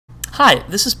Hi,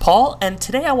 this is Paul, and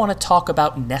today I want to talk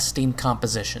about nesting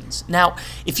compositions. Now,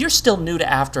 if you're still new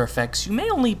to After Effects, you may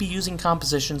only be using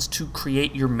compositions to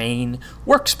create your main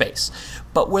workspace.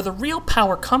 But where the real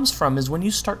power comes from is when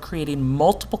you start creating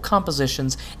multiple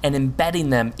compositions and embedding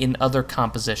them in other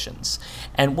compositions.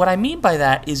 And what I mean by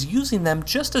that is using them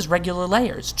just as regular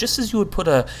layers. Just as you would put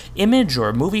an image or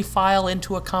a movie file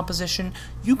into a composition,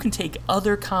 you can take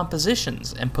other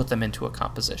compositions and put them into a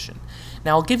composition.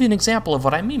 Now, I'll give you an example of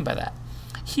what I mean by that.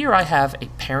 Here I have a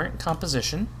parent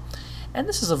composition, and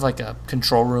this is of like a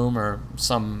control room or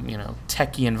some,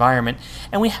 techie environment,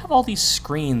 and we have all these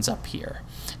screens up here.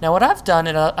 Now what I've done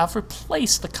is I've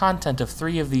replaced the content of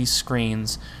 3 of these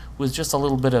screens with just a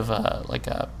little bit of a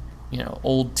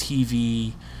old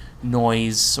TV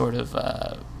noise sort of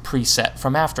preset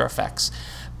from After Effects.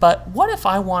 But what if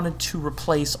I wanted to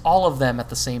replace all of them at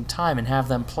the same time and have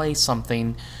them play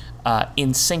something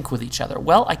in sync with each other?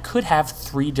 Well, I could have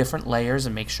 3 different layers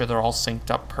and make sure they're all synced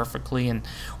up perfectly and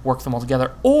work them all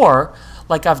together. Or,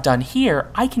 like I've done here,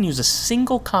 I can use a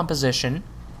single composition,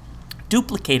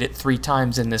 duplicate it 3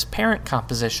 times in this parent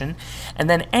composition, and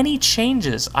then any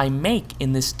changes I make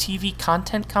in this TV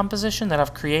content composition that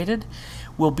I've created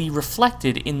will be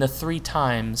reflected in the 3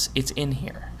 times it's in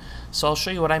here. So I'll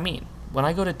show you what I mean. When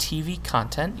I go to TV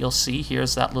content, you'll see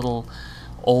here's that little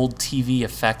old TV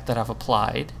effect that I've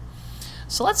applied.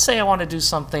 So let's say I want to do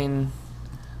something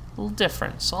a little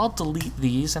different. So I'll delete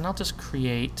these and I'll just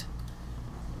create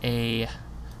a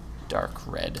dark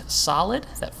red solid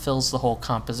that fills the whole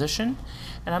composition.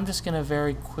 And I'm just going to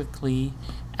very quickly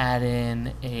add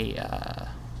in a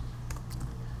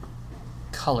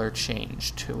color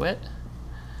change to it.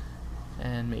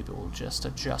 And maybe we'll just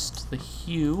adjust the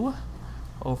hue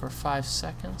over 5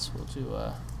 seconds. We'll do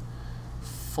a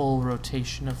full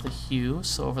rotation of the hue,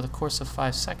 so over the course of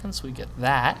 5 seconds we get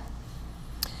that.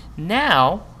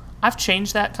 Now I've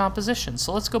changed that composition,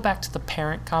 so let's go back to the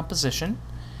parent composition,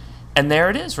 and there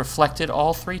it is, reflected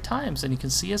all 3 times. And you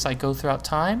can see as I go throughout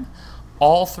time,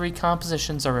 all 3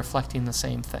 compositions are reflecting the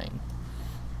same thing.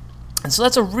 And so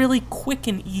that's a really quick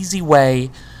and easy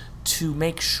way to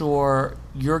make sure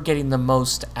you're getting the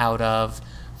most out of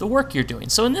the work you're doing.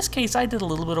 So in this case, I did a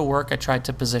little bit of work. I tried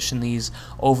to position these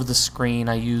over the screen.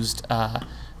 I used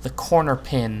the corner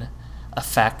pin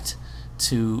effect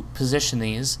to position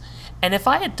these. And if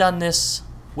I had done this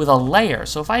with a layer,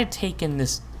 so if I had taken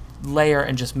this layer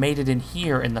and just made it in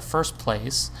here in the first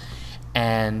place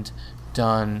and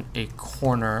done a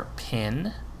corner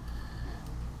pin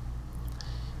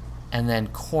and then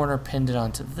corner pinned it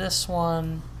onto this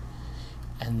one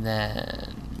and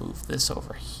then move this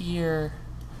over here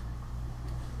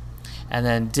and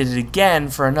then did it again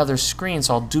for another screen,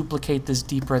 so I'll duplicate this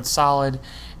deep red solid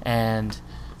and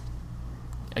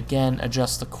again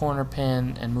adjust the corner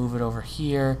pin and move it over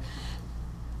here.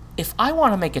 If I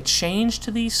want to make a change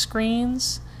to these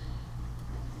screens,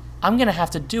 I'm going to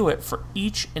have to do it for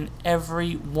each and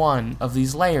every one of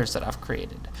these layers that I've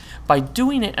created. By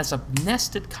doing it as a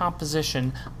nested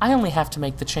composition, I only have to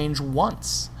make the change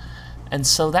once, and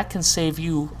so that can save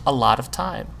you a lot of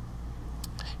time.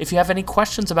 If you have any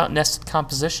questions about nested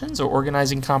compositions or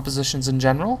organizing compositions in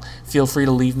general, feel free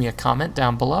to leave me a comment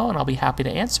down below and I'll be happy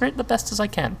to answer it the best as I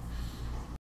can.